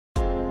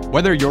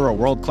Whether you're a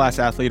world-class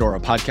athlete or a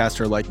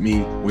podcaster like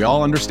me, we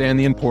all understand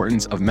the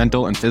importance of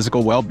mental and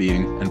physical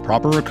well-being and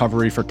proper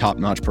recovery for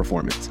top-notch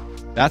performance.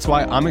 That's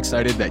why I'm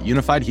excited that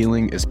Unified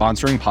Healing is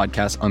sponsoring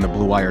podcasts on the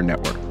Blue Wire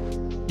Network.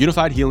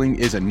 Unified Healing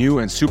is a new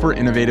and super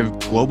innovative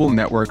global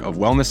network of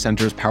wellness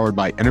centers powered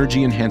by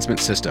Energy Enhancement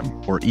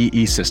System, or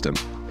EE System.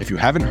 If you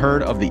haven't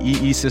heard of the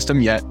EE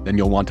System yet, then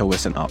you'll want to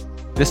listen up.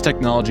 This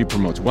technology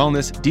promotes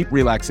wellness, deep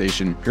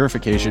relaxation,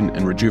 purification,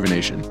 and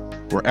rejuvenation.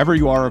 Wherever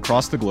you are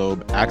across the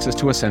globe, access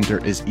to a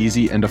center is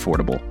easy and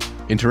affordable.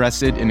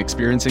 Interested in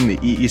experiencing the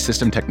EE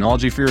System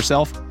technology for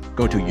yourself?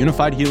 Go to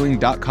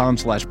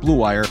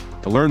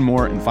unifiedhealing.com/bluewire to learn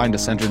more and find a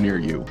center near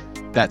you.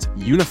 That's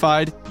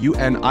unified,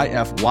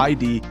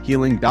 UNIFYD,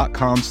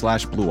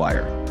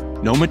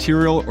 healing.com/bluewire. No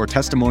material or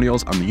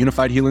testimonials on the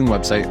Unified Healing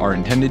website are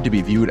intended to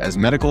be viewed as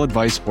medical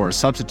advice or a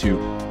substitute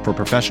for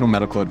professional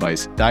medical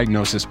advice,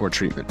 diagnosis, or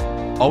treatment.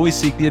 Always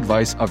seek the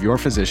advice of your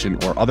physician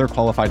or other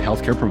qualified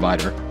healthcare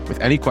provider with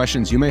any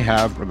questions you may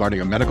have regarding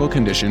a medical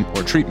condition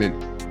or treatment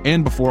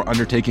and before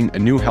undertaking a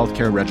new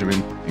healthcare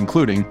regimen,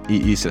 including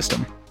EE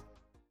System.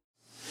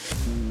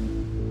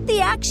 The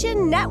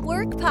Action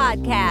Network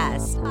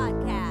Podcast.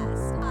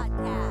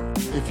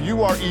 If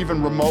you are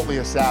even remotely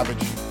a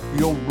savage,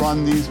 you'll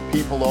run these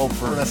people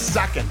over in a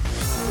second.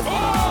 Oh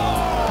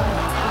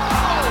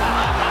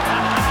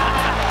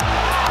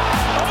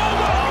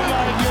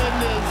my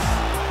goodness.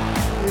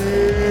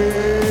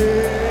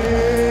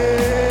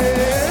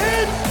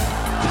 It's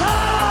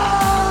time!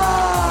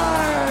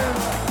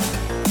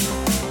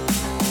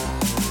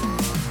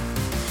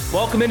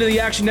 Welcome into the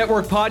Action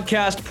Network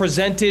Podcast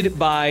presented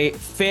by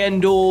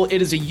FanDuel.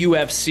 It is a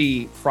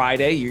UFC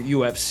Friday, your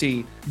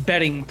UFC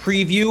betting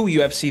preview.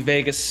 UFC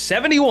Vegas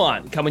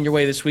 71 coming your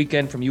way this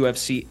weekend from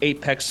UFC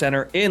Apex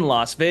Center in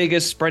Las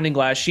Vegas. Brendan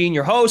Glasheen,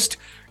 your host,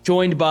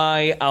 joined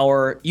by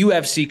our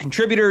UFC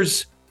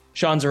contributors,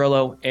 Sean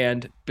Zerillo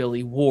and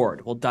Billy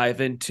Ward. We'll dive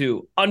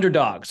into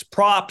underdogs,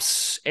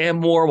 props, and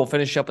more. We'll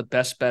finish up with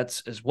best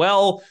bets as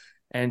well.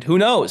 And who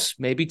knows,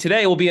 maybe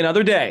today will be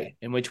another day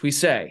in which we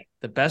say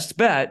the best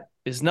bet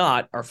is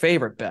not our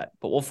favorite bet,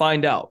 but we'll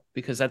find out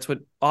because that's what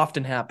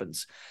often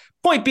happens.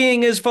 Point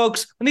being is,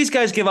 folks, when these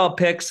guys give out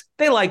picks,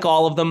 they like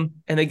all of them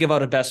and they give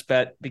out a best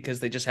bet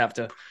because they just have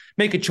to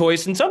make a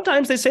choice. And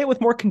sometimes they say it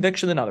with more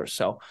conviction than others.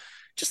 So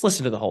just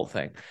listen to the whole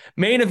thing.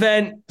 Main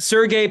event,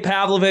 Sergey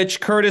Pavlovich,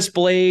 Curtis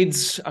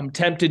Blaydes. I'm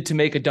tempted to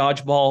make a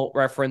dodgeball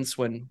reference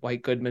when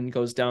White Goodman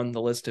goes down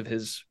the list of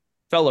his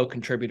fellow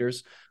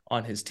contributors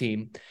on his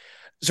team.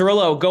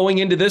 Zerillo, going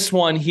into this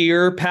one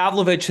here,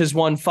 Pavlovich has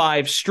won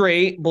 5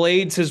 straight.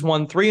 Blaydes has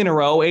won 3 in a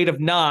row, 8 of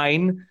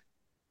 9.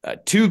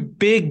 Two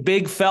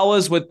big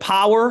fellas with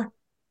power.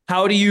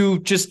 How do you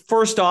just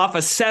first off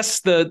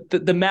assess the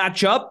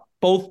matchup?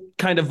 Both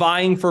kind of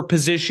vying for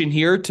position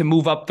here to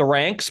move up the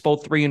ranks,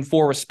 both 3 and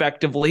 4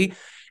 respectively.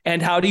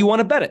 And how do you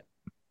want to bet it?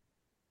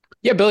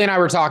 Yeah, Billy and I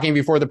were talking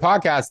before the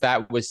podcast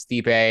that with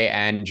Stipe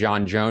and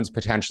John Jones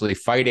potentially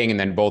fighting and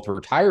then both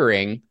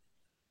retiring.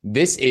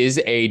 This is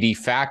a de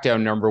facto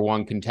number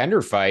 1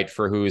 contender fight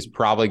for who is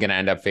probably going to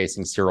end up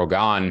facing Cyril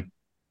Gane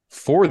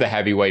for the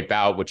heavyweight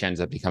bout, which ends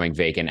up becoming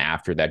vacant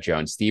after that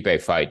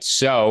Jones-Stipe fight.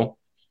 So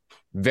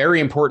very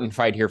important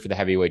fight here for the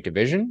heavyweight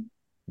division.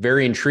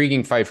 Very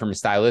intriguing fight from a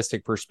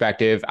stylistic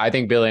perspective. I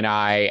think Billy and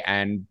I,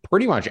 and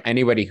pretty much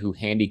anybody who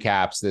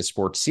handicaps this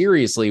sport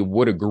seriously,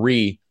 would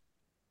agree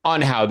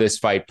on how this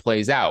fight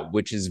plays out,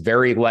 which is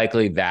very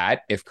likely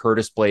that if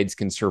Curtis Blaydes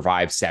can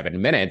survive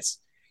 7 minutes,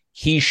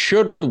 he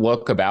should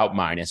look about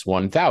minus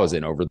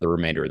 1,000 over the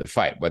remainder of the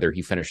fight, whether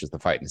he finishes the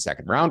fight in the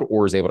second round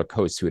or is able to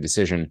coast to a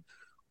decision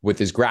with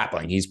his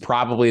grappling. He's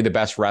probably the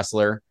best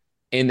wrestler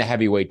in the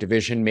heavyweight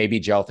division. Maybe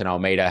Jelton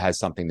Almeida has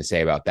something to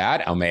say about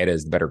that. Almeida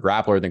is the better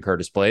grappler than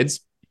Curtis Blaydes.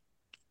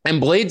 And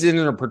Blaydes isn't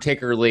a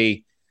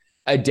particularly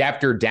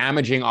adept or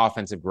damaging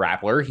offensive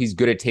grappler. He's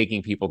good at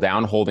taking people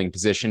down, holding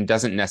position,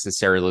 doesn't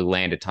necessarily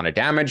land a ton of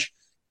damage,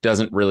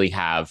 doesn't really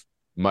have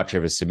much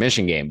of a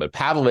submission game. But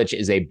Pavlovich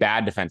is a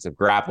bad defensive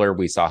grappler.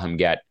 We saw him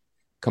get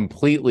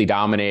completely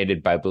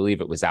dominated by, I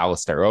believe it was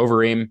Alistair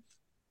Overeem.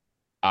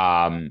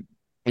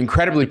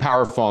 Incredibly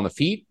powerful on the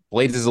feet.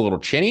 Blaydes is a little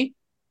chinny,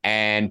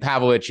 and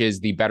Pavlovich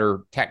is the better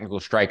technical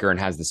striker and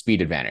has the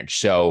speed advantage.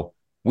 So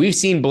we've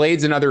seen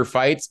Blaydes in other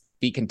fights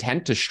be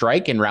content to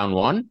strike in round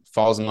 1,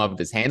 falls in love with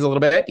his hands a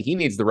little bit. He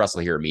needs to wrestle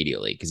here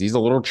immediately because he's a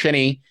little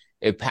chinny.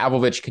 If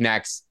Pavlovich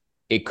connects,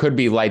 it could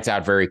be lights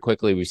out very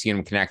quickly. We've seen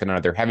him connect on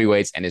other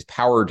heavyweights, and his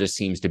power just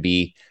seems to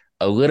be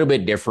a little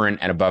bit different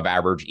and above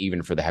average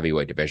even for the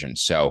heavyweight division.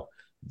 So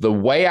the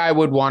way I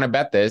would want to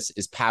bet this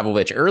is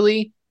Pavlovich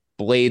early,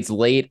 Blaydes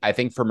late. I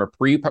think from a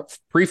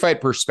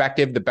pre-fight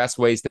perspective, the best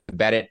ways to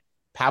bet it,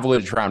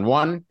 Pavlovich round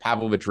 1,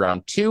 Pavlovich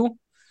round 2,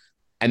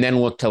 and then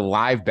look to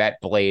live bet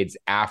Blaydes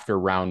after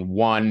round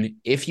 1.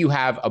 If you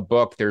have a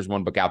book, there's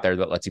one book out there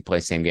that lets you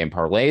play same game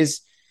parlays.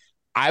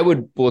 I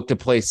would look to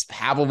place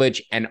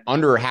Pavlovich and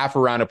under half a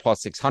round at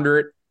plus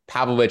 600,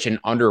 Pavlovich and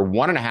under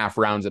 1.5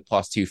 rounds at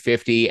plus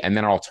 250, and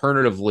then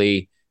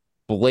alternatively,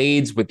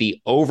 Blaydes with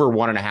the over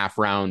 1.5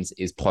 rounds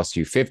is plus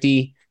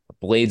 250.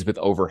 Blaydes with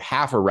over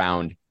half a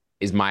round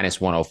is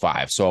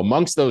 -105. So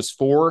amongst those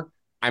four,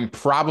 I'm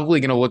probably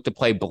going to look to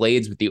play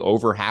Blaydes with the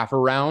over half a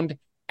round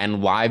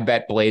and live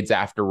bet Blaydes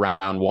after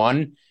round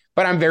one.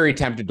 But I'm very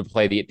tempted to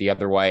play the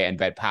other way and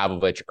bet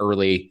Pavlovich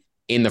early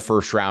in the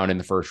first round, in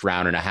the first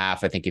round and a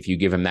half. I think if you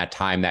give him that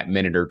time, that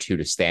minute or two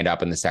to stand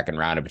up in the second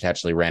round and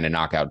potentially ran a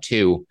knockout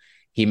too,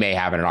 he may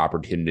have an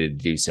opportunity to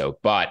do so.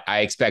 But I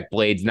expect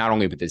Blaydes, not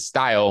only with his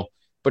style,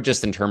 but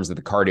just in terms of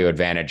the cardio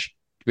advantage,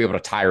 to be able to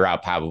tire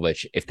out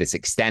Pavlovich if this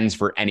extends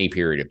for any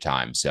period of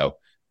time. So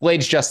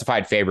Blaydes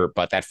justified favorite,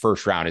 but that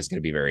first round is going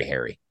to be very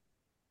hairy.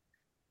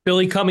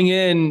 Billy, coming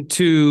in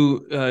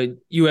to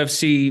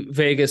UFC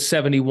Vegas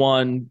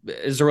 71,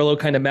 Zerillo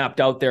kind of mapped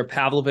out there.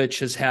 Pavlovich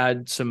has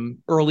had some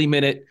early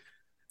minute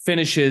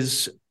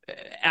finishes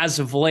as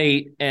of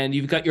late, and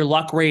you've got your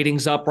luck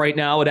ratings up right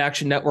now at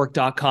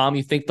actionnetwork.com.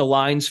 You think the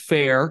line's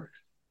fair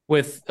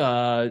with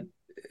Pavlovich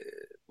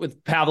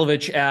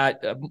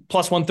at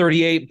plus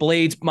 138,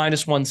 Blaydes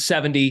minus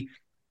 170.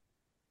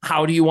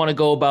 How do you want to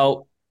go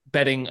about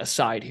betting a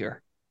side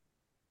here?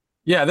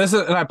 Yeah,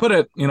 and I put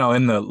it,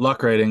 in the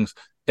luck ratings.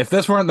 If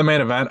this weren't the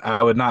main event,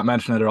 I would not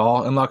mention it at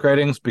all in luck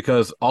ratings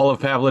because all of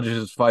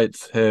Pavlovich's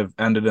fights have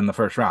ended in the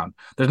first round.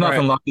 There's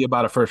nothing lucky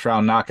about a first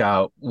round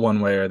knockout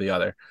one way or the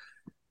other.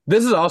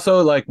 This is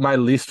also like my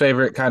least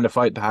favorite kind of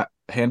fight to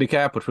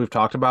handicap, which we've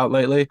talked about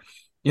lately.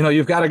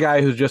 You've got a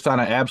guy who's just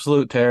on an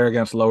absolute tear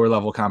against lower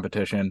level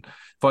competition,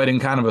 fighting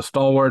kind of a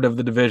stalwart of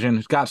the division.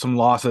 He's got some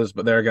losses,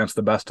 but they're against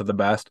the best of the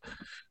best.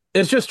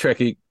 It's just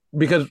tricky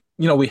because,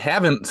 we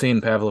haven't seen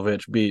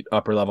Pavlovich beat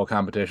upper level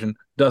competition.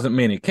 Doesn't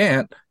mean he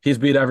can't. He's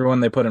beat everyone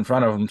they put in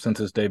front of him since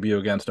his debut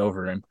against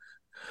Overeem.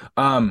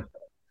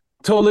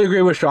 Totally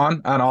agree with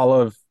Sean on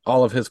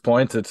all of his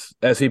points. It's,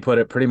 as he put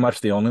it, pretty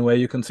much the only way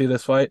you can see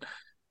this fight.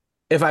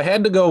 If I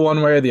had to go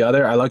one way or the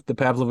other, I like the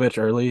Pavlovich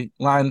early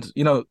lines.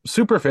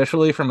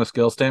 Superficially from a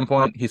skill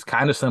standpoint, he's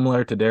kind of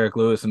similar to Derek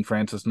Lewis and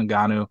Francis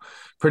Ngannou,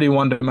 pretty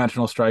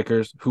one-dimensional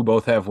strikers who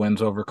both have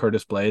wins over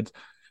Curtis Blaydes.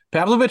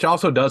 Pavlovich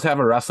also does have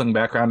a wrestling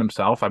background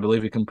himself. I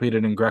believe he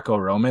competed in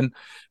Greco-Roman,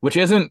 which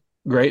isn't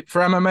great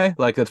for MMA.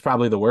 Like, it's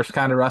probably the worst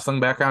kind of wrestling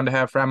background to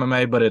have for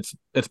MMA, but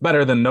it's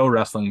better than no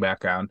wrestling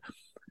background.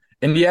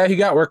 And yeah, he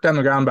got worked on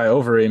the ground by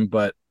Overeem,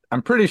 but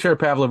I'm pretty sure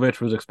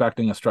Pavlovich was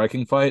expecting a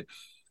striking fight.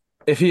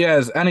 If he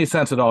has any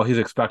sense at all, he's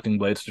expecting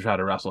Blaydes to try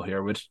to wrestle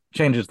here, which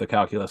changes the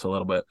calculus a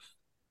little bit.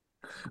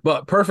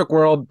 But perfect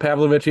world,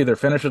 Pavlovich either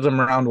finishes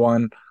him round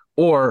one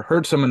or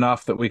hurts him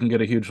enough that we can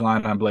get a huge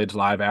line on Blaydes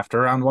live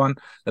after round one.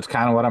 That's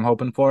kind of what I'm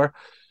hoping for.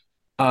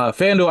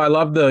 FanDuel, I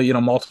love the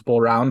multiple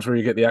rounds where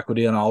you get the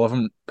equity in all of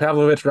them.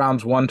 Pavlovich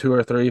rounds 1, 2,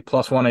 or 3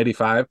 plus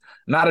 185.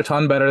 Not a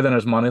ton better than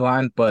his money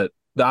line, but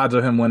the odds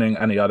of him winning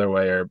any other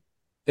way are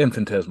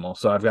infinitesimal.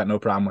 So I've got no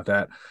problem with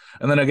that.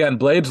 And then again,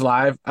 Blaydes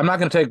live. I'm not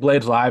going to take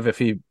Blaydes live if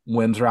he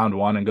wins round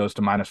one and goes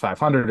to minus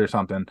 500 or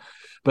something.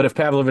 But if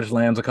Pavlovich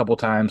lands a couple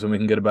times and we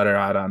can get a better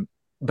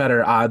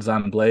odds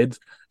on Blaydes,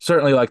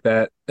 certainly like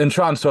that. And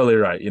Sean's totally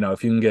right.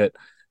 If you can get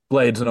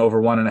Blaydes and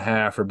over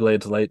 1.5 or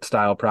Blaydes late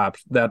style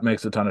props, that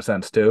makes a ton of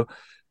sense too.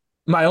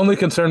 My only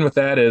concern with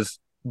that is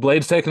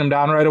Blaydes taking him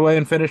down right away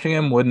and finishing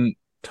him wouldn't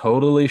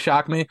totally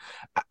shock me.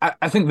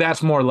 I think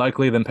that's more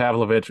likely than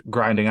Pavlovich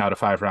grinding out a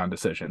 5-round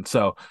decision.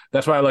 So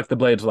that's why I like the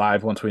Blaydes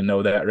live once we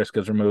know that risk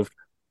is removed.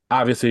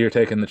 Obviously, you're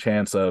taking the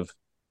chance of,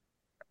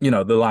 the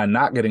line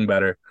not getting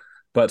better,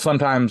 but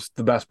sometimes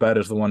the best bet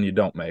is the one you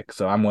don't make.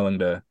 So I'm willing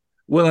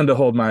to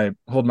hold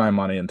my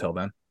money until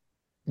then.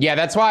 Yeah,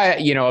 that's why,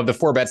 of the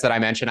 4 bets that I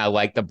mentioned, I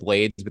like the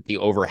Blaydes with the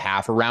over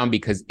half a round,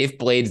 because if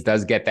Blaydes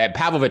does get that,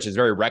 Pavlovich is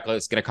very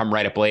reckless, going to come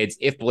right at Blaydes.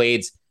 If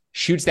Blaydes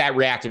shoots that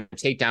reactive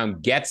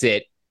takedown, gets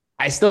it,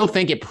 I still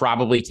think it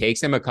probably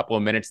takes him a couple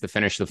of minutes to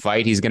finish the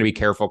fight. He's going to be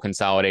careful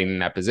consolidating in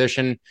that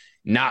position,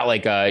 not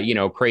like a,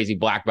 crazy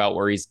black belt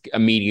where he's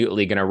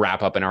immediately going to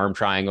wrap up an arm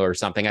triangle or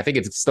something. I think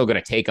it's still going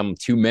to take him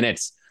 2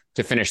 minutes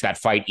to finish that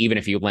fight, even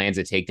if he lands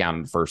a takedown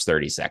in the first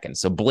 30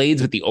 seconds. So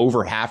Blaydes with the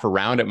over half a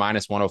round at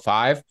minus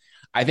 105,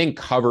 I think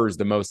covers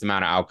the most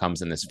amount of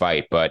outcomes in this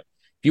fight. But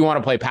if you want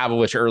to play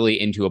Pavlovich early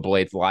into a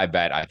Blaydes live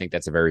bet, I think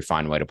that's a very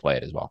fine way to play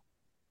it as well.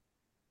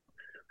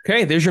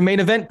 Okay, there's your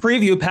main event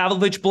preview,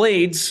 Pavlovich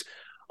Blaydes.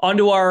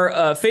 Onto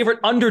our favorite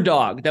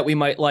underdog that we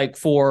might like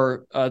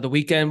for the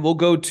weekend. We'll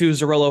go to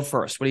Zerillo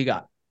first. What do you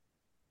got?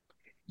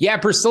 Yeah,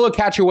 Priscilla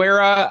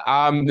Cachoeira,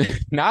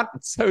 not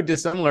so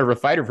dissimilar of a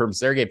fighter from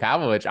Sergey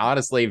Pavlovich.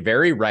 Honestly,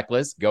 very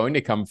reckless, going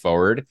to come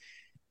forward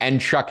and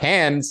chuck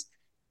hands.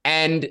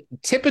 And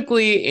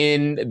typically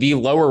in the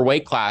lower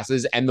weight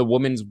classes, and the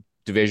women's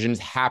divisions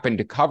happen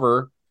to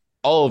cover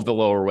all of the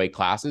lower weight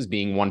classes,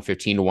 being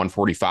 115 to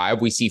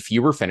 145, we see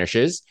fewer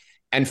finishes,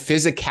 and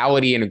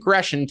physicality and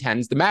aggression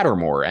tends to matter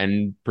more.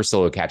 And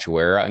Priscilla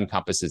Cachoeira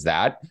encompasses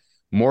that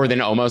more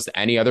than almost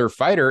any other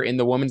fighter in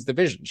the women's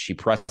division. She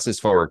presses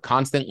forward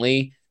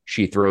constantly.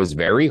 She throws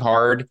very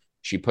hard.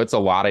 She puts a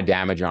lot of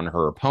damage on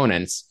her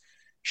opponents.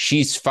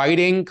 She's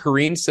fighting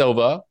Karine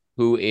Silva,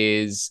 who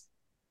is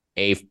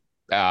a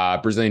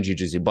Brazilian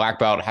Jiu-Jitsu black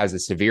belt, has a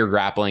severe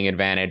grappling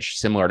advantage.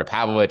 Similar to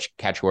Pavlovich,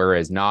 Cachoeira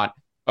is not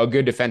a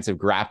good defensive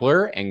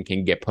grappler and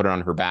can get put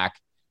on her back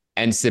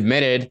and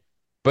submitted,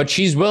 but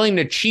she's willing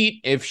to cheat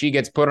if she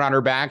gets put on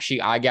her back.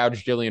 She eye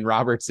gouged Jillian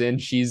Robertson.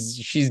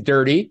 She's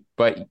dirty,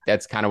 but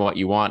that's kind of what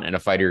you want in a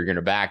fighter you're going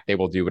to back. They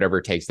will do whatever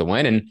it takes to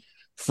win. And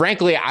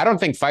frankly, I don't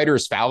think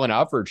fighters foul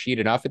enough or cheat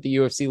enough at the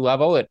UFC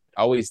level. It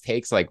always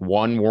takes like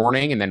one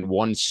warning and then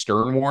one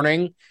stern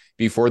warning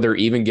before they're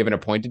even given a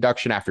point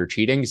deduction after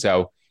cheating.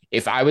 So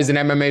if I was an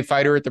MMA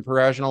fighter at the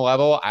professional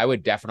level, I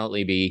would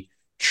definitely be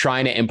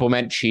trying to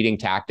implement cheating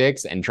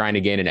tactics and trying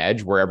to gain an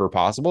edge wherever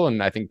possible.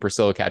 And I think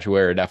Priscilla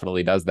Cachoeira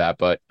definitely does that.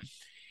 But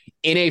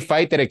in a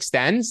fight that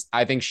extends,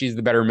 I think she's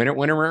the better minute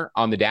winner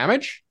on the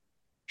damage.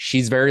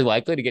 She's very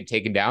likely to get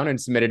taken down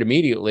and submitted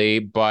immediately.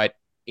 But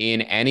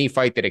in any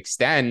fight that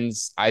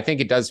extends, I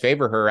think it does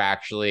favor her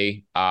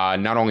actually,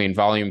 not only in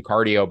volume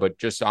cardio, but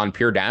just on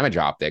pure damage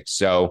optics.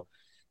 So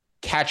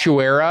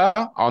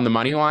Cachoeira on the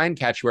money line,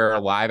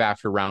 Cachoeira live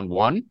after round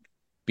 1.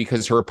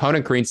 Because her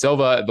opponent, Karine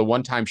Silva, the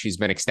one time she's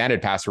been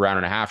extended past a round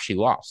and a half, she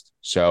lost.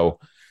 So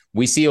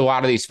we see a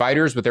lot of these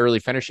fighters with early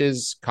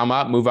finishes come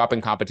up, move up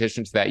in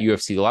competition to that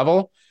UFC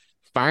level,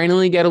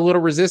 finally get a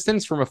little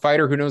resistance from a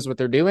fighter who knows what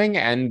they're doing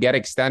and get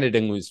extended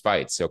and lose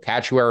fights. So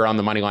Cachoeira on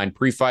the money line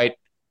pre-fight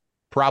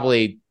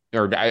probably,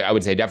 or I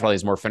would say definitely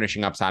is more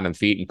finishing upside on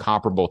feet and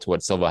comparable to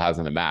what Silva has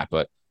on the mat.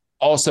 But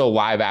also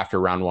live after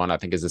round 1, I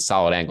think is a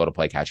solid angle to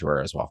play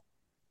Cachoeira as well.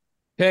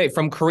 Okay,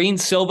 from Karine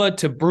Silva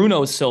to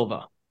Bruno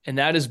Silva. And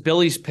that is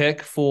Billy's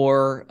pick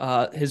for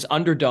his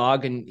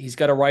underdog. And he's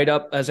got a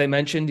write-up, as I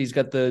mentioned. He's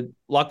got the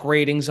luck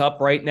ratings up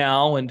right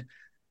now. And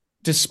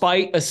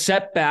despite a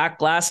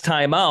setback last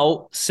time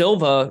out,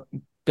 Silva,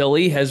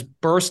 Billy, has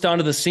burst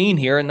onto the scene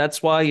here, and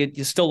that's why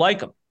you still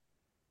like him.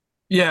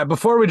 Yeah,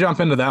 before we jump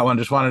into that one,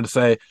 just wanted to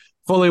say,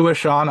 fully with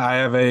Sean, I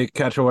have a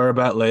Cachoeira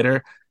bet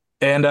later.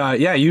 And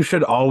yeah, you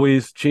should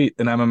always cheat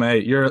in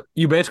MMA.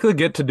 You basically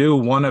get to do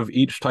one of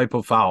each type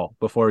of foul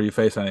before you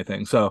face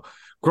anything. So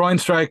groin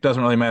strike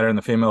doesn't really matter in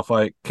the female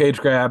fight. Cage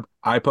grab,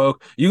 eye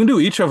poke. You can do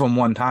each of them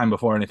one time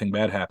before anything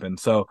bad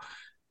happens. So,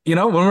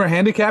 when we're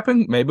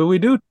handicapping, maybe we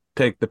do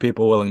take the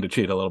people willing to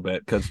cheat a little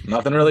bit because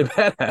nothing really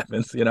bad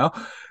happens,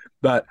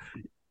 But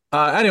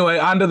anyway,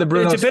 on to the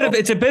Bruno.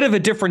 It's a bit of a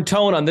different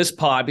tone on this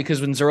pod because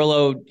when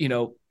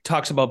Zerillo,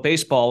 talks about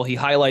baseball, he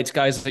highlights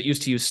guys that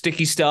used to use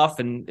sticky stuff,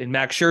 and in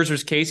Max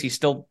Scherzer's case, he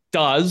still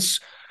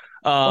does.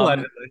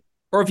 Or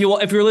if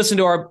you're listening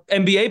to our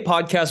NBA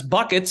podcast,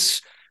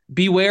 Buckets,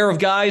 beware of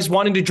guys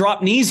wanting to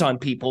drop knees on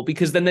people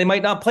because then they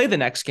might not play the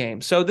next game.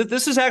 So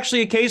this is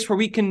actually a case where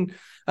we can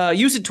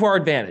use it to our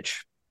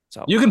advantage.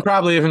 So you can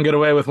probably even get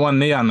away with one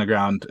knee on the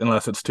ground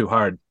unless it's too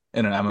hard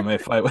in an MMA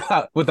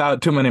fight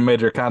without too many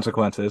major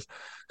consequences.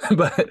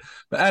 But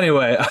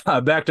anyway,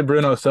 back to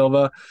Bruno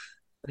Silva.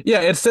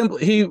 Yeah, it's simple.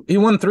 He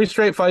won 3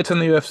 straight fights in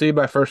the UFC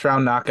by first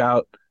round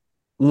knockout,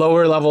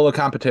 lower level of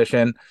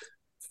competition.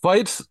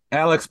 Fights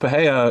Alex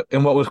Pereira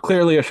in what was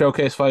clearly a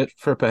showcase fight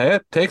for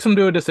Pereira, takes him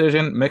to a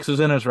decision, mixes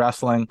in his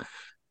wrestling.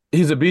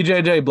 He's a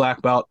BJJ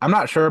black belt. I'm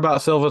not sure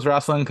about Silva's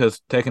wrestling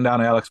because taking down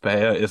Alex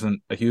Pereira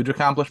isn't a huge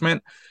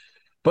accomplishment,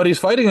 but he's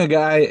fighting a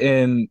guy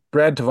in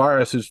Brad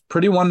Tavares who's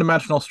pretty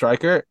one-dimensional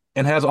striker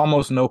and has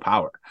almost no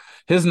power.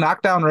 His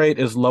knockdown rate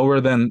is lower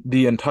than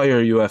the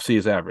entire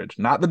UFC's average,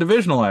 not the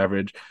divisional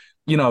average,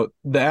 the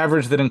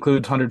average that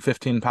includes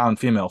 115-pound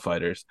female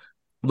fighters,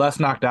 less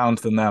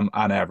knockdowns than them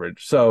on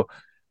average. So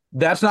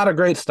that's not a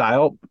great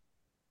style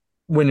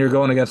when you're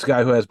going against a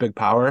guy who has big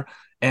power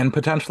and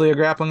potentially a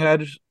grappling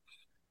edge.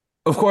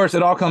 Of course,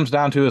 it all comes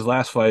down to his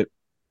last fight,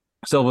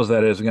 Silva's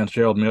that is, against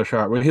Gerald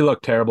Meerschaert, where he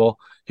looked terrible.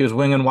 He was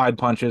winging wide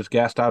punches,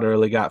 gassed out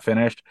early, got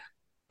finished.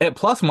 At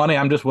plus money,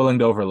 I'm just willing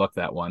to overlook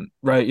that one,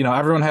 right?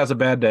 Everyone has a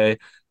bad day.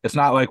 It's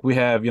not like we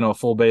have,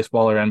 full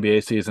baseball or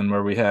NBA season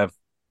where we have,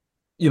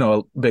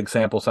 a big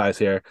sample size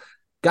here.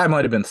 Guy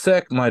might have been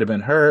sick, might have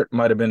been hurt,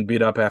 might have been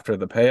beat up after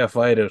the Pereira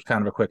fight. It was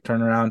kind of a quick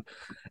turnaround.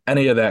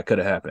 Any of that could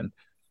have happened.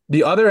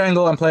 The other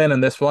angle I'm playing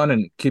in this one,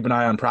 and keep an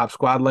eye on Prop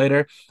Squad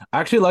later, I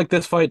actually like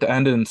this fight to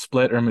end in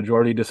split or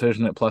majority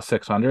decision at plus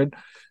 600.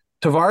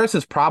 Tavares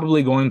is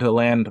probably going to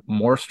land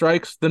more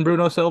strikes than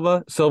Bruno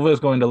Silva. Silva is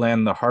going to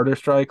land the harder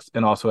strikes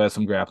and also has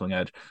some grappling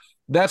edge.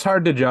 That's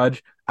hard to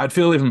judge. I'd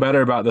feel even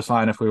better about this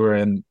line if we were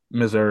in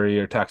Missouri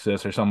or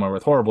Texas or somewhere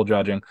with horrible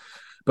judging.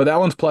 But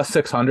that one's plus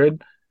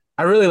 600.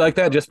 I really like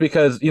that just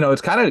because,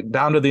 it's kind of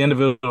down to the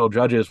individual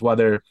judges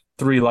whether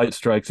 3 light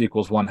strikes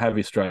equals 1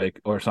 heavy strike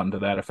or something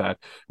to that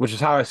effect, which is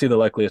how I see the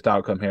likeliest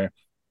outcome here.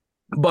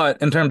 But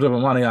in terms of a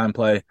money line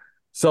play,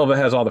 Silva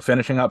has all the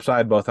finishing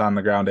upside, both on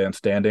the ground and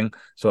standing.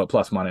 So at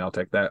plus money, I'll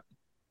take that.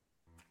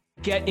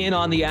 Get in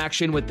on the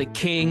action with the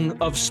king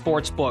of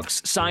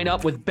sportsbooks. Sign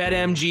up with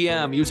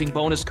BetMGM using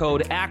bonus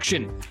code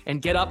ACTION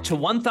and get up to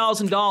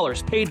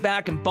 $1,000 paid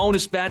back in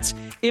bonus bets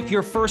if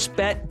your first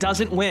bet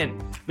doesn't win.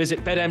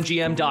 Visit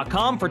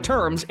BetMGM.com for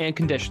terms and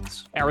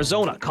conditions.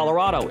 Arizona,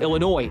 Colorado,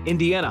 Illinois,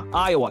 Indiana,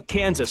 Iowa,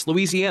 Kansas,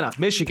 Louisiana,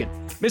 Michigan,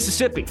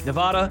 Mississippi,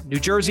 Nevada, New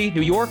Jersey,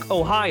 New York,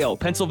 Ohio,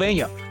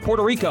 Pennsylvania,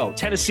 Puerto Rico,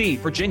 Tennessee,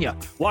 Virginia,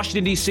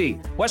 Washington, D.C.,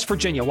 West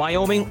Virginia,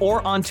 Wyoming,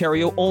 or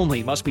Ontario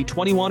only. Must be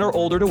 21 or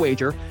older to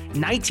wager.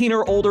 19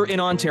 or older in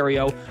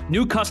Ontario.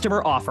 New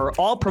customer offer.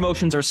 All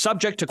promotions are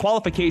subject to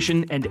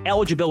qualification and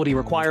eligibility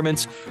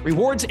requirements.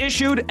 Rewards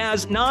issued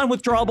as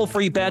non-withdrawable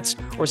free bets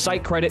or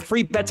site credit.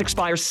 Free bets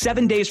expire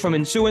 7 days from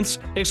issuance.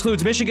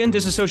 Excludes Michigan.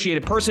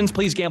 Disassociated persons.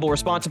 Please gamble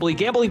responsibly.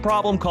 Gambling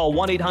problem? Call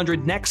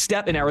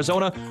 1-800-NEXT-STEP in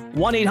Arizona.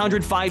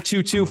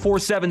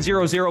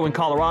 1-800-522-4700 in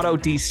Colorado,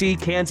 D.C.,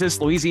 Kansas,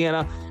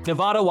 Louisiana,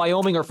 Nevada,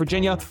 Wyoming, or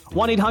Virginia.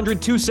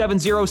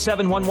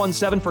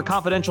 1-800-270-7117 for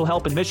confidential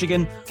help in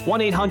Michigan.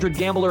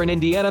 1-800-GAMBLER in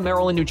Indiana,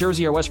 Maryland, New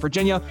Jersey, or West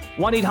Virginia.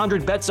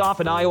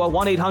 1-800-BETS-OFF in Iowa.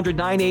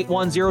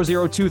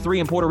 1-800-981-0023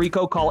 in Puerto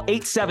Rico. Call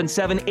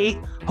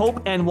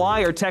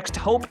 877-8-HOPE-NY or text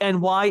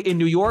HOPE-NY in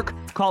New York.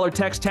 Call or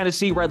text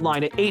Tennessee Red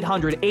Line at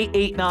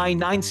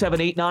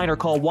 800-889-9789 or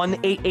call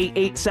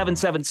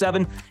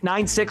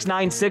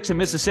 1-888-777-9696 in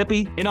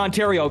Mississippi. In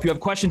Ontario, if you have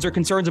questions or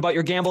concerns about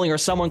your gambling or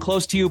someone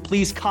close to you,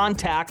 please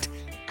contact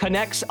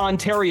Connects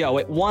Ontario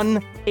at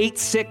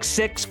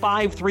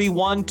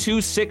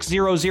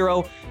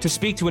 1-866-531-2600 to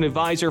speak to an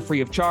advisor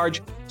free of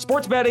charge.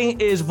 Sports betting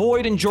is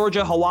void in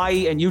Georgia,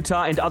 Hawaii, and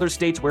Utah, and other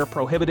states where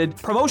prohibited.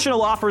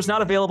 Promotional offers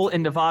not available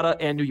in Nevada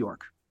and New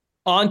York.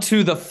 On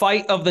to the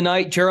fight of the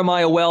night.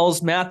 Jeremiah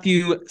Wells,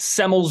 Matthew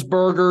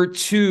Semmelsberger,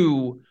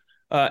 two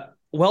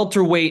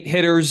welterweight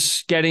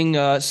hitters getting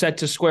set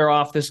to square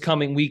off this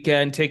coming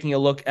weekend. Taking a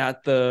look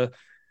at the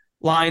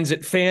lines at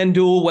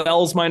FanDuel,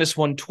 Wells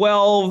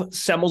 -112,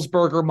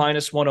 Semmelsberger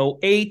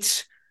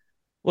 -108.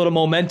 A little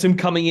momentum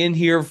coming in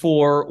here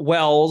for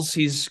Wells.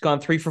 He's gone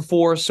 3 for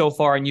 4 so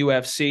far in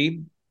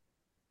UFC.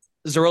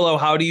 Zerillo,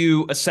 how do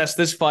you assess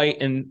this fight,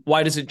 and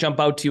why does it jump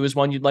out to you as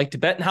one you'd like to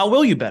bet, and how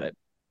will you bet it?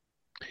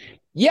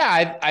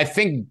 Yeah, I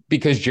think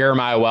because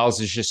Jeremiah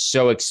Wells is just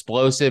so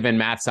explosive and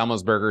Matt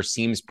Semmelsberger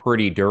seems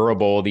pretty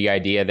durable, the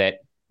idea that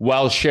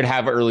Wells should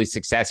have early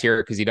success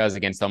here because he does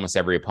against almost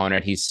every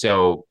opponent. He's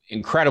so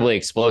incredibly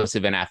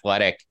explosive and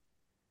athletic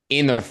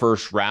in the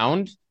first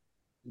round.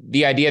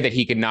 The idea that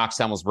he could knock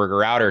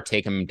Semmelsberger out or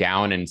take him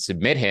down and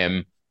submit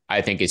him,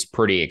 I think is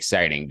pretty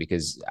exciting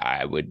because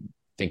I would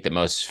think that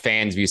most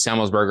fans view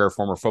Semmelsberger,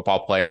 former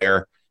football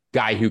player,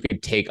 guy who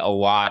could take a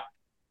lot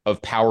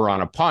of power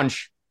on a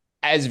punch,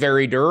 as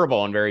very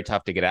durable and very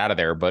tough to get out of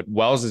there. But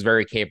Wells is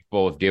very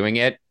capable of doing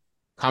it.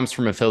 Comes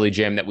from a Philly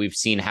gym that we've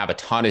seen have a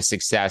ton of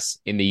success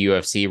in the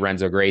UFC,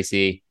 Renzo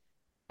Gracie.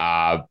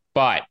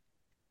 But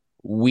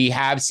we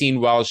have seen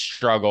Wells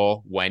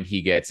struggle when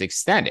he gets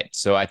extended.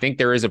 So I think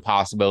there is a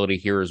possibility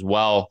here as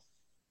well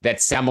that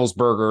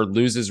Semmelsberger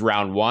loses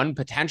round one,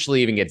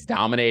 potentially even gets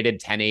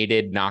dominated,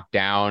 10-8'd, knocked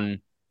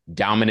down,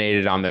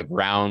 dominated on the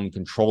ground,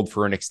 controlled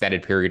for an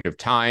extended period of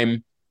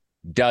time,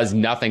 does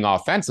nothing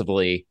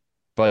offensively,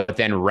 but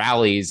then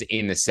rallies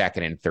in the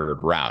second and third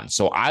round.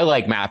 So I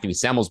like Matthew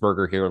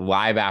Semmelsberger here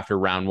live after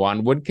round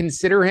one. Would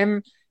consider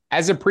him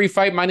as a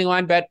pre-fight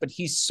moneyline bet, but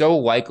he's so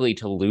likely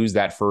to lose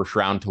that first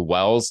round to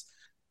Wells.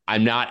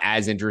 I'm not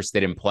as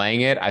interested in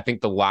playing it. I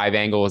think the live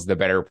angle is the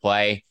better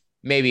play.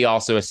 Maybe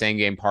also a same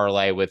game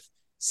parlay with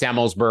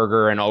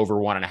Semmelsberger and over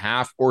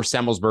 1.5 or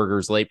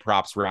Semmelsberger's late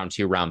props round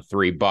 2, round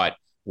 3. But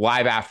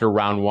live after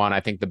round 1, I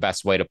think the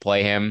best way to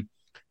play him.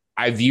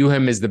 I view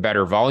him as the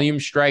better volume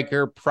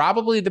striker,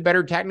 probably the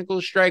better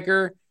technical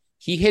striker.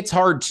 He hits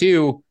hard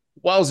too.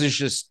 Wells is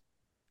just,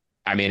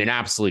 an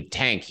absolute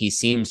tank. He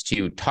seems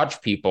to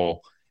touch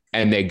people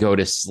and they go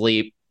to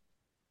sleep.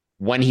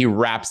 When he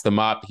wraps them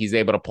up, he's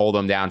able to pull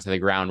them down to the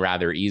ground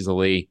rather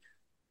easily.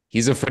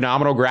 He's a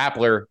phenomenal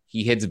grappler.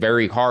 He hits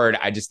very hard.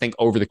 I just think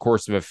over the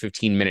course of a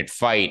 15-minute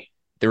fight,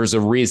 there's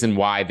a reason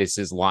why this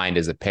is lined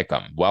as a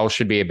pick'em. Wells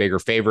should be a bigger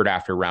favorite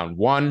after round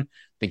 1. I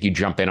think you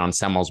jump in on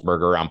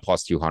Semmelsberger around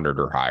plus 200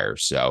 or higher.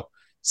 So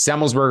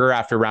Semmelsberger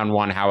after round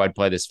 1, how I'd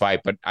play this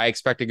fight, but I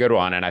expect a good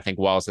one. And I think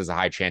Wells has a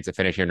high chance of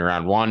finishing in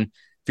round 1.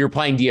 If you're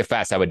playing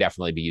DFS, I would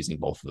definitely be using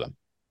both of them.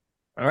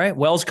 All right.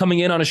 Wells coming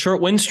in on a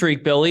short win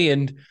streak, Billy,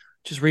 and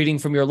just reading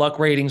from your luck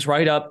ratings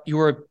right up, you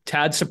were a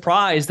tad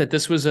surprised that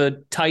this was a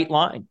tight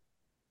line.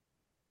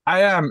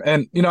 I am.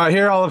 And, I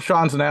hear all of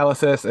Sean's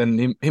analysis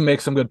and he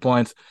makes some good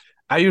points.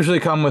 I usually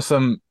come with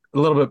a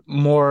little bit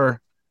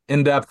more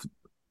in-depth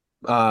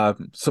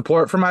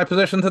support for my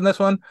positions in this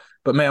one.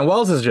 But man,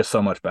 Wells is just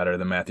so much better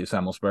than Matthew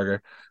Semmelsberger.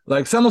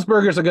 Like,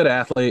 Semmelsberger's a good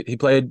athlete. He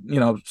played,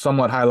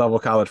 somewhat high-level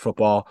college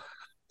football,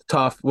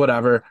 tough,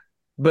 whatever.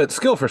 But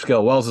skill for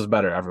skill, Wells is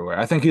better everywhere.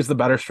 I think he's the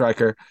better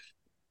striker.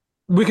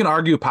 We can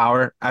argue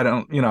power. I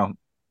don't,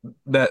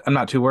 that I'm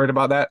not too worried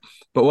about that.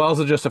 But Wells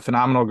is just a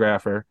phenomenal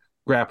grappler.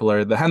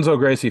 The Renzo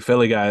Gracie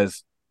Philly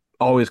guys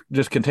always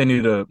just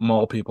continue to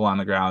maul people on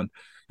the ground.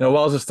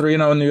 Wells is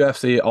 3-0 in the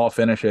UFC, all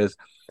finishes.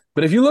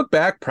 But if you look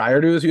back prior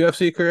to his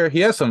UFC career,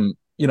 he has some,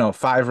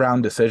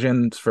 5-round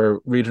decisions for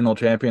regional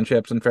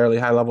championships and fairly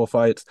high-level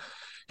fights.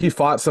 He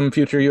fought some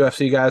future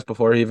UFC guys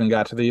before he even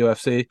got to the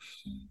UFC.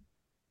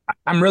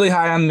 I'm really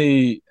high on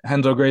the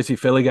Renzo Gracie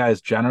Philly guys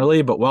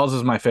generally, but Wells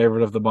is my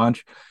favorite of the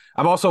bunch.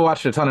 I've also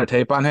watched a ton of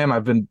tape on him.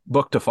 I've been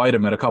booked to fight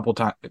him at a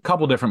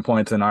couple different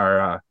points in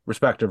our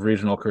respective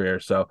regional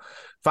careers. So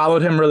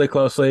followed him really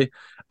closely.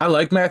 I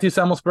like Matthew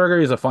Semmelsberger.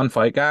 He's a fun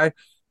fight guy.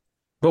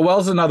 But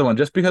Wells is another one.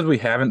 Just because we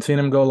haven't seen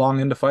him go long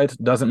into fights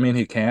doesn't mean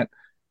he can't.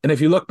 And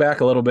if you look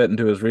back a little bit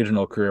into his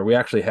regional career, we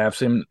actually have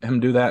seen him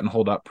do that and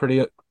hold up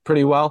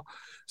pretty well.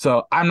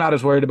 So I'm not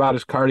as worried about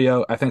his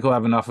cardio. I think he'll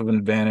have enough of an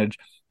advantage.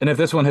 And if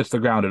this one hits the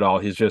ground at all,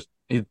 he's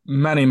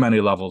many, many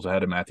levels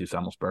ahead of Matthew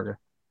Semmelsberger.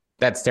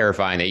 That's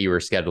terrifying that you were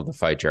scheduled to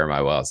fight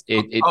Jeremiah Wells.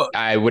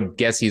 I would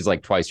guess he's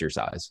like twice your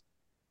size.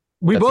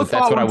 That's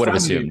what I would have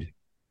assumed.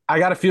 I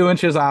got a few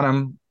inches on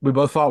him. We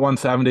both fought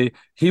 170.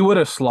 He would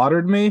have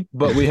slaughtered me,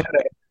 but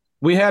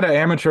we had an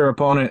amateur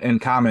opponent in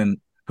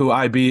common who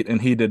I beat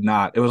and he did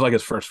not. It was like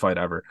his first fight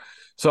ever.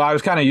 So I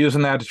was kind of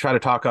using that to try to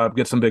talk up,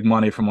 get some big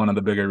money from one of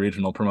the bigger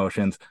regional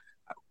promotions.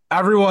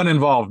 Everyone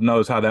involved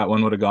knows how that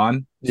one would have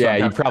gone. So yeah,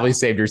 you probably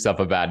saved yourself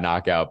a bad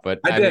knockout, but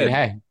I did. mean,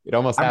 hey, it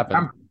almost happened.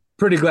 I'm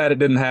pretty glad it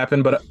didn't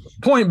happen, but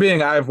point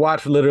being, I've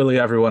watched literally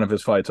every one of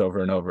his fights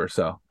over and over,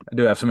 so I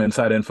do have some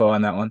inside info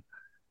on that one.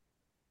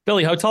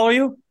 Billy, how tall are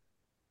you?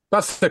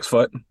 About 6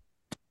 foot.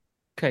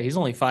 Okay, he's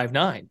only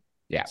 5'9".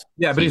 Yeah,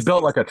 but he's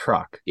built like a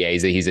truck. Yeah,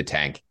 he's a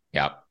tank.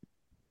 Yep.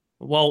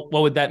 Well,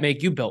 what would that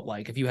make you built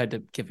like if you had to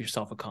give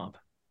yourself a comp?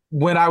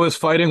 When I was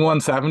fighting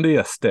 170,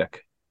 a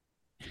stick.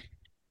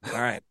 All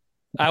right.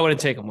 I would have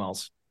taken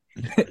Wells.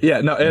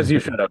 Yeah, no, as you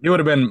should have. You would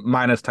have been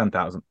minus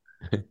 10,000.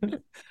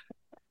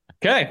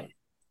 Okay.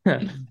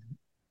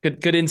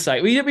 Good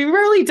insight. We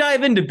rarely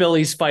dive into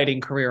Billy's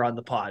fighting career on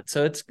the pod,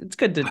 so it's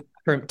good to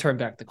turn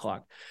back the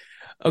clock.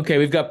 Okay,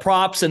 we've got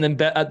props and then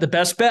the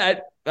best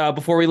bet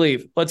before we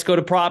leave. Let's go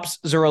to props.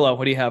 Zerillo,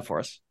 what do you have for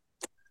us?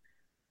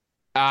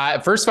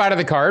 First fight of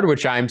the card,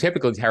 which I'm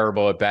typically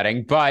terrible at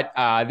betting, but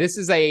this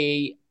is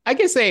a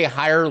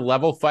higher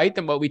level fight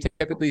than what we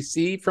typically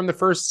see from the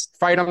first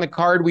fight on the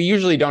card. We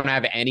usually don't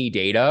have any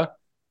data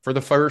for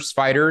the first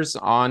fighters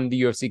on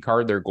the UFC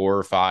card. They're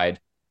glorified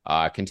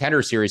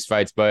contender series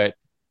fights, but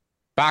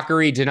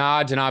Bakary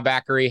Dana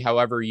Bakary,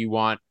 however you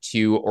want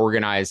to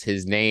organize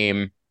his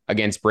name,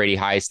 against Brady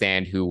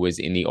Hiestand, who was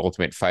in the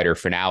Ultimate Fighter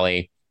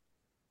finale.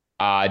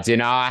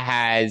 Dana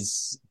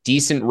has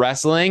decent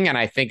wrestling, and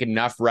I think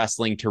enough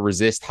wrestling to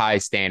resist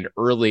Hiestand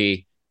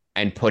early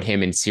and put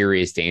him in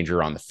serious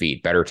danger on the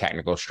feet. Better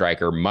technical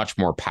striker, much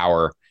more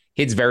power,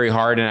 hits very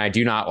hard, and I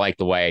do not like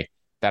the way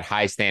that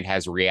Hiestand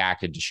has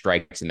reacted to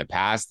strikes in the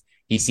past.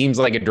 He seems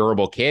like a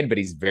durable kid, but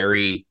he's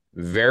very,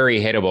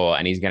 very hittable,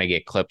 and he's going to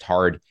get clipped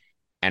hard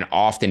and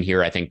often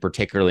here, I think,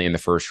 particularly in the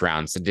first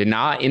round. So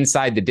Dana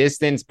inside the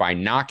distance by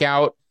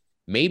knockout,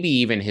 maybe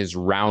even his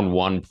round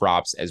one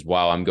props as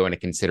well. I'm going to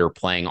consider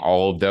playing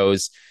all of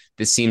those.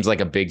 This seems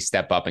like a big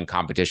step up in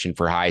competition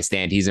for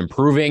Hiestand. He's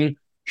improving,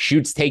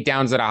 shoots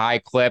takedowns at a high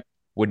clip,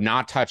 would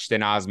not touch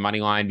Dana's money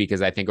line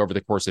because I think over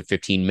the course of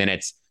 15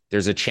 minutes,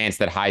 there's a chance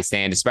that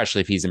Hiestand, especially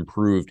if he's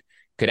improved,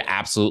 could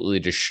absolutely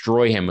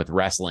destroy him with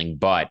wrestling.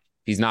 But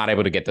if he's not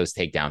able to get those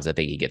takedowns, I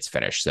think he gets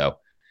finished. So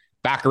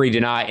Bakary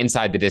Dana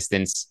inside the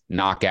distance,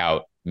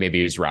 knockout,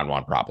 maybe his round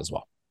one prop as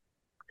well.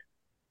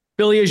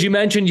 Billy, as you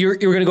mentioned, you're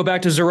going to go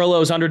back to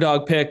Zerillo's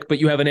underdog pick, but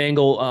you have an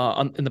angle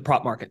in the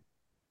prop market.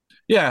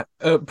 Yeah,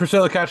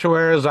 Priscilla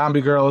Cachoeira,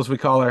 zombie girl as we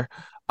call her.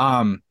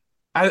 I'm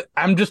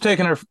just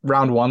taking her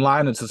round one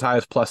line. It's as high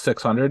as plus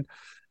 600.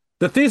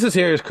 The thesis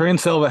here is Karine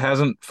Silva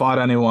hasn't fought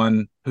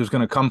anyone who's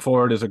going to come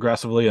forward as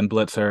aggressively and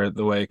blitz her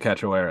the way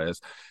Cachoeira is,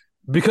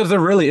 because there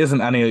really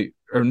isn't any,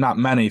 or not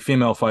many,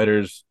 female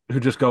fighters who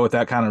just go with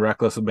that kind of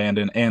reckless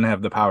abandon and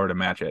have the power to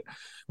match it.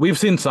 We've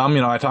seen some,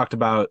 I talked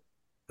about,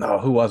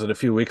 who was it a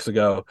few weeks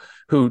ago,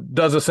 who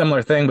does a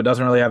similar thing but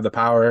doesn't really have the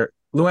power.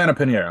 Luana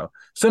Pinheiro,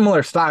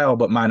 similar style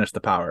but minus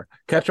the power.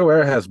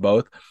 Cachoeira has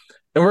both.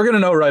 And we're going to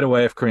know right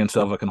away if Karine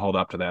Silva can hold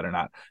up to that or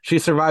not. She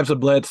survives a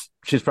blitz.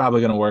 She's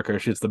probably going to work her.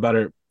 She's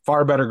the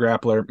far better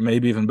grappler,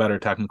 maybe even better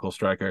technical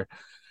striker.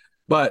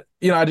 But,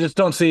 I just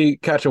don't see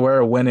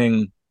Cachoeira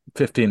winning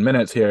 15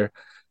 minutes here.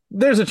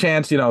 There's a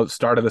chance,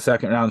 start of the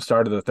second round,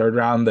 start of the third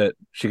round, that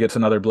she gets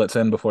another blitz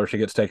in before she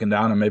gets taken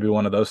down and maybe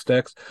one of those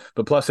sticks.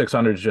 But plus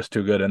 600 is just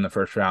too good in the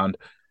first round.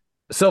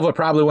 Silva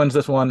probably wins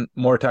this one,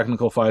 more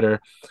technical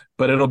fighter,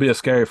 but it'll be a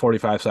scary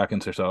 45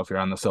 seconds or so if you're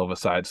on the Silva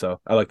side.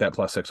 So I like that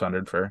plus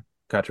 600 for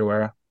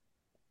Cachoeira.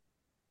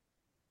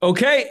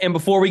 Okay, and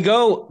before we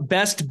go,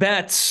 best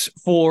bets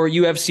for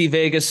UFC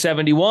Vegas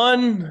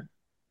 71.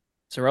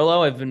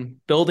 Zerillo, I've been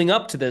building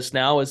up to this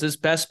now. Is this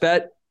best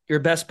bet your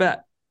best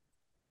bet?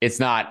 It's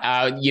not.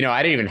 I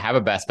didn't even have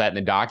a best bet in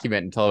the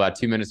document until about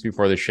 2 minutes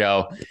before the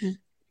show.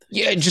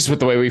 Yeah, just with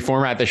the way we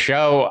format the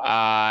show.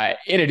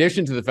 In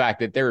addition to the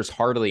fact that there's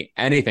hardly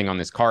anything on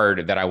this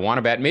card that I want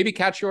to bet. Maybe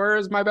Cachoeira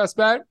is my best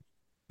bet,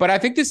 but I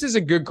think this is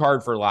a good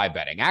card for live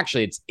betting.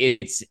 Actually,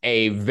 it's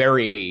a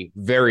very,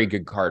 very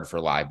good card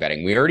for live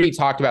betting. We already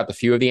talked about the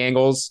few of the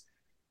angles.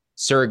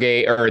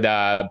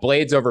 The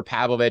Blaydes over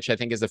Pavlovich, I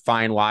think, is a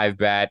fine live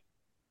bet.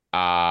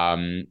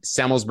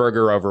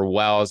 Semmelsberger over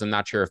Wells. I'm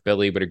not sure if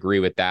Billy would agree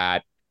with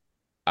that.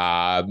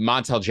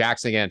 Montel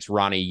Jackson against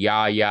Ronnie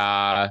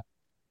Yahya.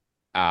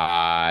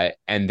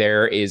 And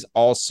there is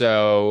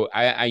also,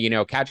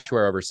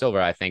 Cachoeira over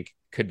Silva, I think,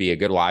 could be a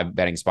good live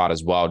betting spot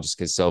as well, just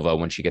because Silva,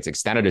 when she gets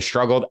extended, has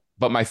struggled.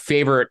 But my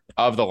favorite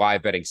of the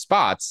live betting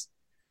spots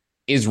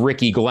is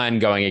Ricky Glenn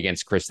going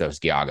against Christos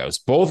Giagos.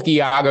 Both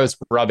Giagos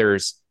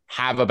brothers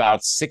have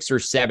about 6 or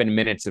 7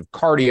 minutes of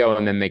cardio,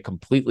 and then they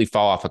completely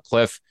fall off a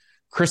cliff.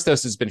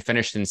 Christos has been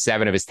finished in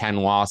 7 of his 10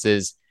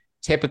 losses.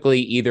 Typically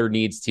either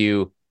needs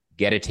to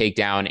get a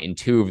takedown in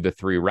 2 of the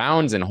 3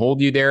 rounds and hold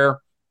you there,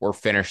 or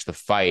finish the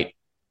fight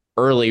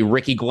early.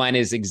 Ricky Glenn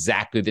is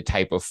exactly the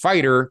type of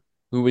fighter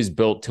who is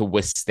built to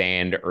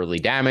withstand early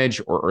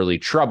damage or early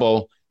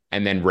trouble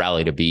and then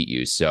rally to beat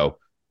you. So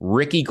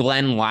Ricky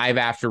Glenn live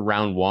after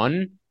round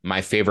 1,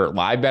 my favorite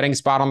live betting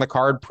spot on the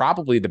card,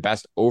 probably the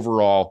best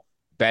overall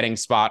betting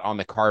spot on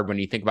the card when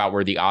you think about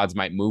where the odds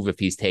might move if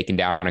he's taken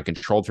down and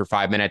controlled for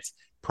 5 minutes.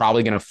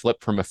 Probably going to flip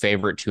from a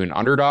favorite to an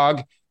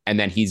underdog, and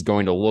then he's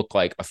going to look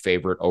like a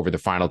favorite over the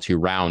final 2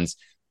 rounds.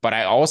 But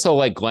I also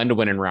like Glenn to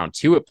win in round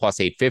 2 at plus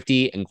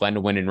 850 and Glenn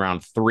to win in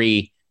round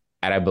 3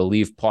 at, I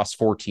believe, plus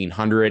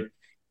 1400.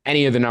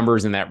 Any of the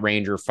numbers in that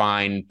range are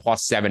fine.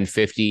 Plus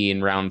 750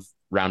 in round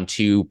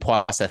 2,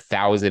 plus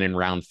 1,000 in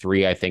round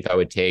 3, I think I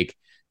would take.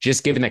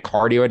 Just given the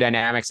cardio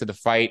dynamics of the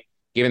fight,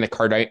 given the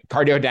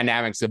cardio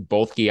dynamics of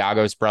both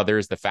Giagos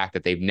brothers, the fact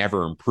that they've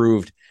never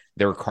improved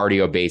their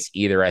cardio base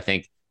either, I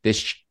think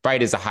this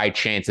fight is a high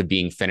chance of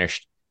being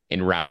finished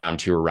in round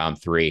 2 or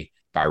round 3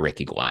 by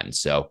Ricky Glenn.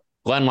 So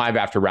Glenn live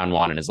after round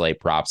 1 in his late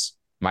props.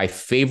 My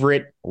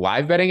favorite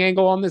live betting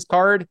angle on this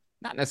card,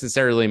 not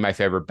necessarily my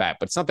favorite bet,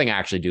 but something I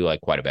actually do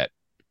like quite a bit.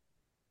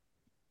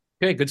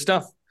 Okay, good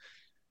stuff.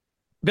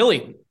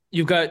 Billy,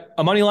 you've got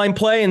a money line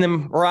play and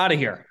then we're out of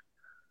here.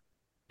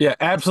 Yeah,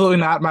 absolutely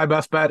not my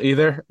best bet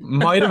either.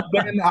 Might have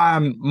been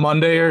on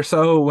Monday or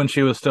so when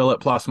she was still at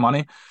plus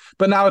money,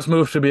 but now it's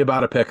moved to be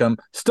about a pick 'em.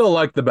 Still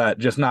like the bet,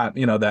 just not,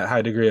 that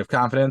high degree of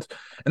confidence.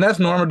 And that's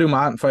Norma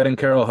Dumont fighting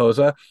Carol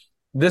Hosa.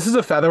 This is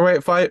a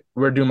featherweight fight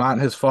where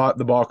Dumont has fought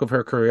the bulk of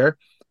her career.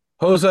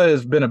 Hosa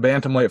has been a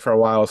bantamweight for a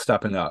while,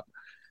 stepping up.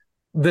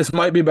 This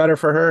might be better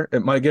for her.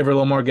 It might give her a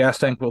little more gas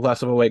tank with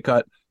less of a weight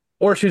cut,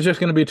 or she's just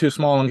going to be too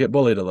small and get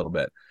bullied a little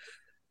bit.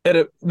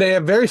 They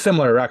have very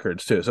similar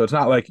records too, so it's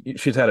not like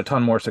she's had a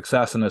ton more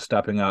success in this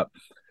stepping up.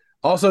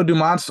 Also,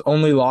 Dumont's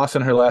only loss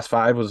in her last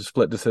 5 was a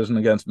split decision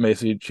against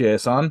Macy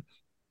Chiasson.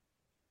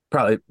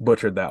 Probably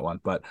butchered that one,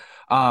 but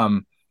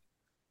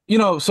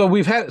so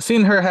we've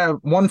seen her have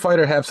one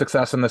fighter have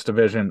success in this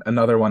division,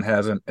 another one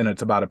hasn't, and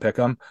it's about a pick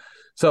 'em.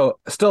 So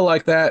still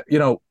like that,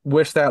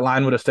 wish that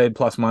line would have stayed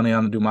plus money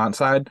on the Dumont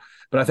side,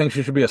 but I think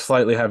she should be a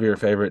slightly heavier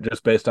favorite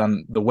just based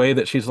on the way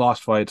that she's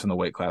lost fights and the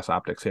weight class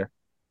optics here.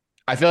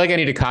 I feel like I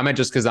need to comment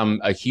just because I'm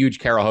a huge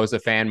Carol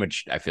Hosa fan,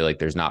 which I feel like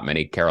there's not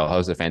many Carol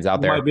Hosa fans out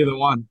there. Might be the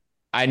one.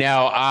 I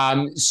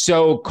know.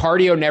 So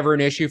cardio never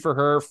an issue for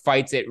her.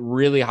 Fights at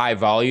really high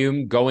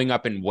volume. Going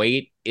up in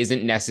weight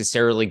isn't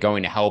necessarily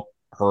going to help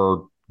her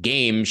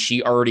game.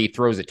 She already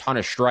throws a ton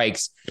of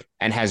strikes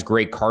and has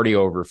great cardio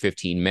over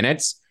 15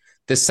 minutes.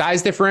 The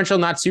size differential,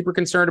 not super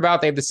concerned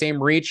about. They have the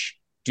same reach.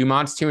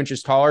 Dumont's 2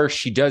 inches taller.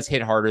 She does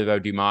hit harder though,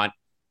 Dumont,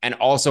 and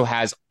also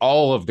has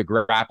all of the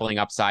grappling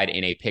upside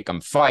in a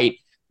pick'em fight.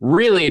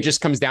 Really, it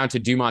just comes down to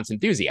Dumont's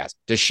enthusiasm.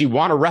 Does she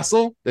want to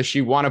wrestle? Does she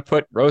want to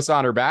put Rosa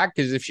on her back?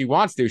 Because if she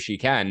wants to, she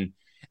can.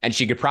 And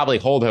she could probably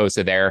hold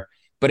Hosa there.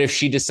 But if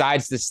she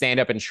decides to stand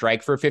up and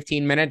strike for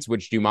 15 minutes,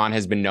 which Dumont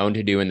has been known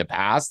to do in the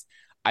past,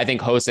 I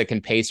think Hosa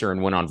can pace her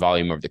and win on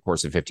volume over the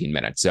course of 15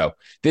 minutes. So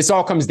this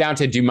all comes down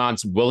to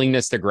Dumont's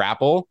willingness to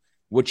grapple,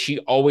 which she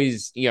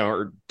always,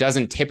 or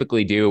doesn't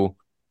typically do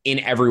in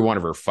every one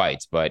of her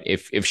fights. But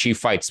if she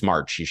fights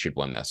smart, she should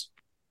win this.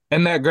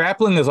 And that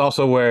grappling is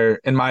also where,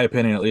 in my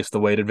opinion, at least the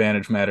weight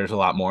advantage matters a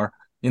lot more.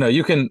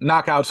 You can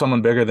knock out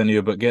someone bigger than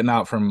you, but getting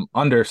out from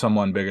under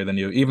someone bigger than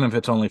you, even if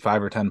it's only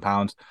 5 or 10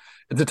 pounds,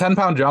 it's a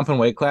 10-pound jump in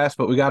weight class.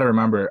 But we got to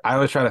remember, I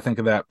always try to think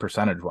of that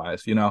percentage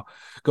wise,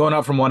 going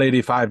up from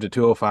 185 to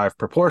 205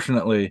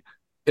 proportionately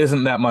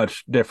isn't that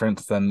much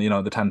difference than,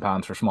 the 10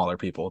 pounds for smaller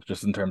people,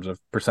 just in terms of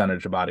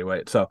percentage of body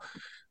weight. So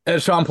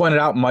as Sean pointed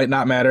out, might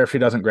not matter if she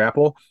doesn't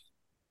grapple.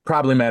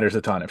 Probably matters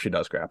a ton if she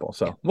does grapple.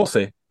 So we'll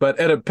see. But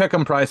at a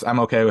pick'em price, I'm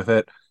okay with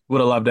it. Would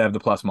have loved to have the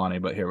plus money,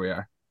 but here we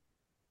are.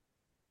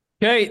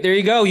 Okay, there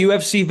you go.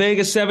 UFC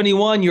Vegas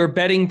 71, your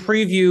betting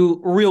preview.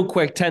 Real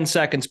quick, 10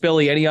 seconds.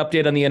 Billy, any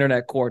update on the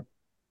internet court?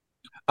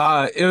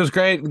 It was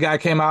great. The guy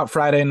came out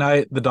Friday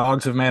night. The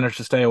dogs have managed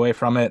to stay away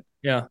from it.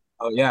 Yeah.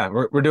 Oh, yeah,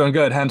 we're doing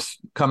good. Hence,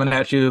 coming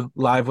at you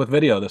live with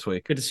video this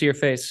week. Good to see your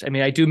face. I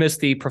mean, I do miss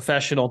the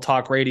professional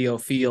talk radio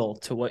feel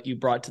to what you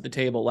brought to the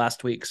table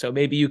last week. So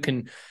maybe you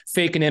can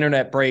fake an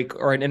internet break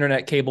or an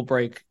internet cable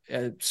break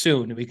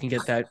soon. We can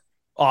get that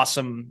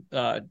awesome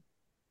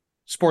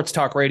sports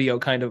talk radio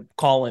kind of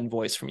call-in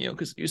voice from you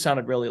because you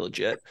sounded really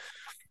legit.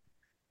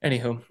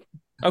 Anywho.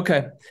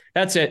 Okay,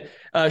 that's it.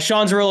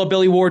 Sean Zerillo,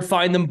 Billy Ward,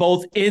 find them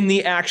both in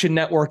the Action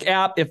Network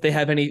app. If they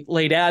have any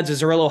late ads,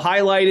 as Zerillo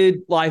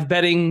highlighted, live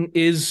betting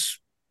is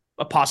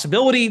a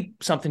possibility,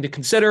 something to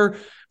consider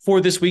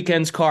for this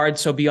weekend's card.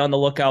 So be on the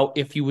lookout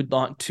if you would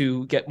want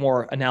to get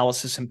more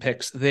analysis and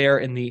picks there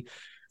in the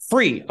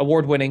free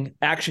award-winning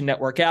Action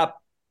Network app.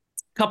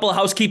 Couple of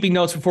housekeeping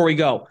notes before we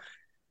go.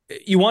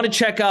 you want to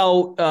check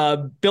out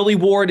Billy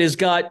Ward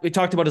we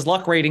talked about his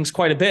luck ratings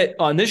quite a bit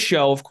on this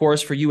show, of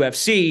course, for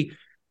UFC.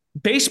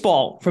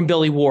 Baseball from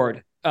Billy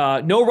Ward.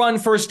 No run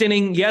first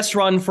inning, yes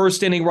run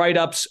first inning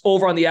write-ups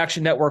over on the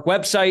Action Network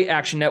website,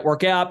 Action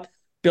Network app.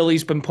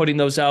 Billy's been putting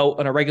those out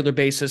on a regular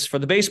basis for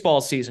the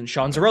baseball season.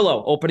 Sean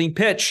Zerillo, opening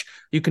pitch.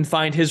 You can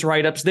find his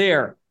write-ups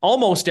there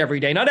almost every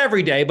day. Not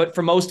every day, but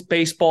for most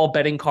baseball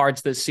betting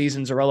cards this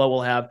season, Zerillo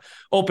will have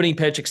opening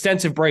pitch,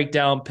 extensive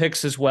breakdown,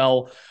 picks as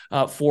well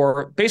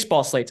for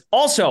baseball slates.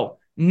 Also,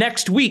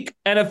 next week,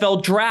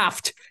 NFL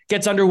draft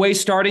gets underway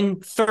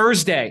starting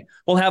Thursday.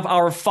 We'll have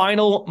our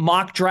final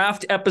mock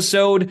draft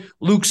episode.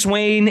 Luke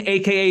Swain,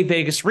 a.k.a.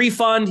 Vegas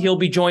Refund. He'll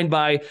be joined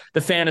by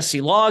the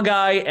Fantasy Law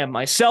Guy and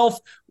myself.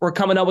 We're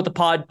coming out with the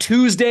pod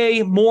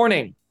Tuesday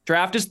morning.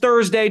 Draft is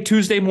Thursday,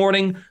 Tuesday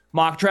morning,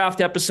 mock draft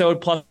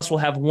episode. Plus, we'll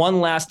have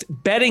one last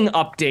betting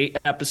update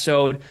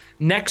episode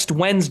next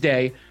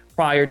Wednesday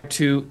prior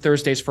to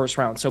Thursday's first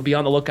round. So be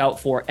on the lookout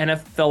for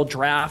NFL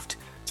Draft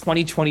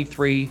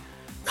 2023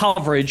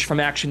 coverage from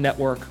Action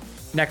Network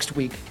next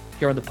week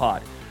here on the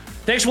pod.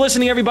 Thanks for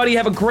listening, everybody.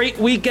 Have a great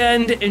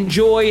weekend.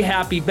 Enjoy.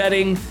 Happy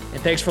betting.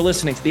 And thanks for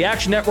listening to the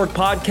Action Network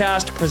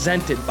podcast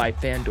presented by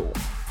FanDuel.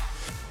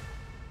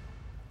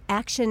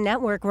 Action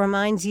Network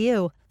reminds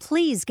you,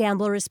 please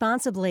gamble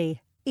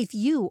responsibly. If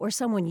you or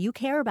someone you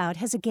care about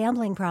has a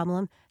gambling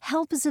problem,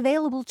 help is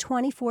available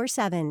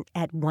 24/7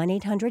 at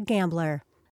 1-800-GAMBLER.